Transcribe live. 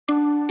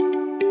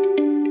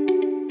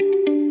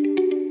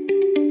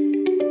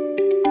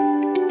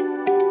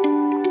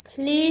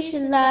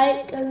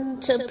like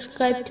and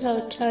subscribe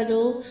to our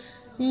channel.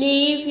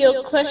 Leave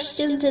your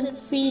questions and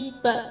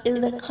feedback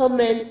in the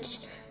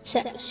comments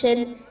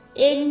section.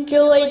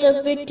 Enjoy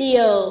the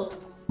video.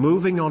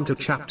 Moving on to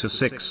chapter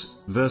 6,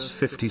 verse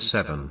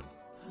 57.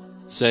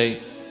 Say,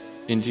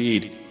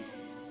 indeed,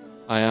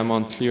 I am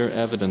on clear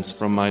evidence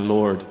from my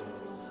Lord,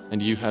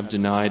 and you have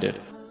denied it.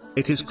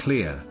 It is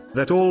clear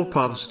that all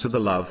paths to the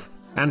love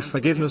and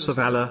forgiveness of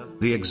Allah,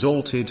 the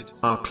Exalted,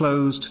 are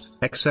closed,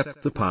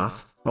 except the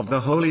path of the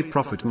Holy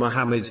Prophet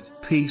Muhammad,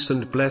 peace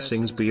and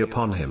blessings be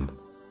upon him.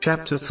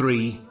 Chapter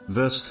 3,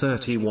 verse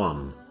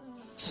 31.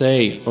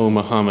 Say, O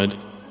Muhammad,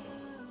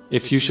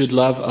 if you should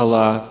love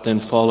Allah, then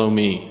follow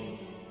me.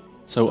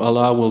 So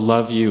Allah will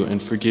love you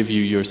and forgive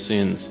you your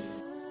sins.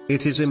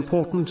 It is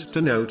important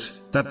to note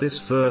that this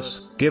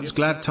verse gives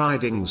glad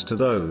tidings to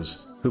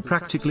those who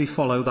practically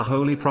follow the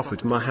Holy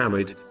Prophet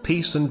Muhammad,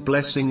 peace and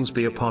blessings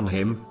be upon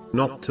him,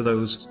 not to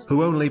those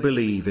who only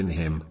believe in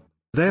him.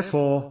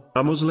 Therefore,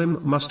 a Muslim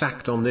must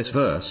act on this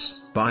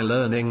verse by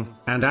learning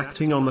and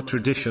acting on the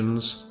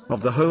traditions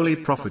of the Holy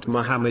Prophet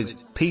Muhammad,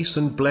 peace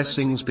and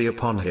blessings be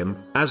upon him,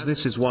 as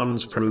this is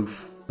one's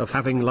proof of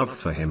having love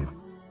for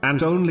him.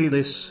 And only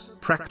this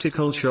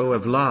practical show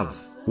of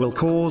love will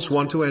cause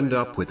one to end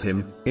up with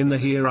him in the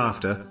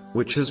hereafter,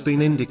 which has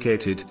been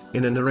indicated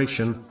in a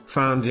narration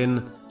found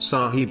in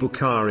Sahih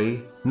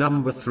Bukhari,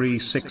 number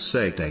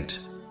 3688.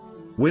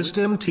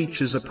 Wisdom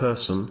teaches a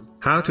person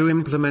how to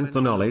implement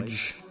the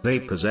knowledge they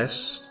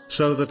possess,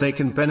 so that they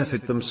can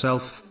benefit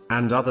themselves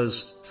and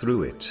others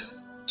through it.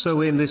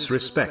 So in this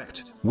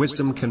respect,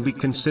 wisdom can be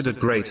considered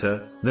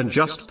greater than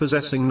just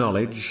possessing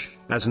knowledge,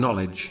 as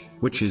knowledge,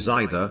 which is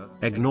either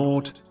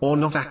ignored or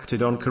not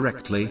acted on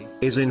correctly,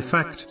 is in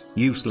fact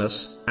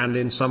useless, and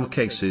in some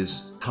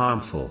cases,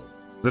 harmful.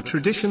 The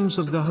traditions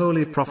of the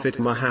Holy Prophet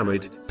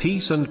Muhammad,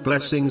 peace and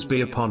blessings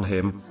be upon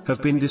him,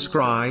 have been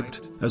described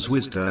as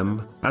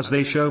wisdom, as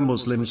they show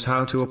Muslims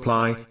how to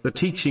apply the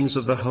teachings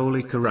of the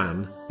Holy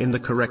Quran in the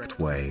correct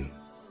way.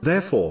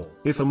 Therefore,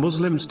 if a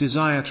Muslims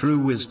desire true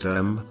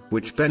wisdom,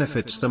 which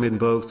benefits them in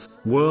both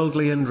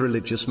worldly and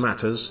religious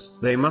matters,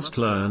 they must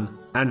learn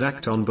and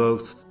act on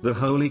both the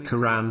Holy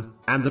Quran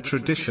and the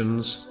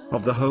traditions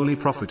of the Holy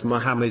Prophet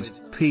Muhammad,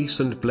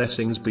 peace and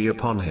blessings be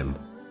upon him.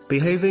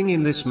 Behaving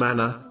in this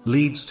manner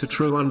leads to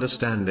true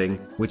understanding,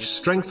 which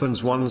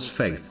strengthens one's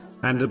faith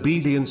and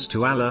obedience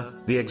to Allah,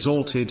 the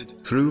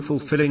Exalted, through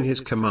fulfilling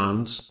His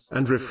commands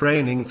and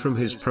refraining from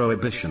His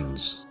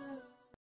prohibitions.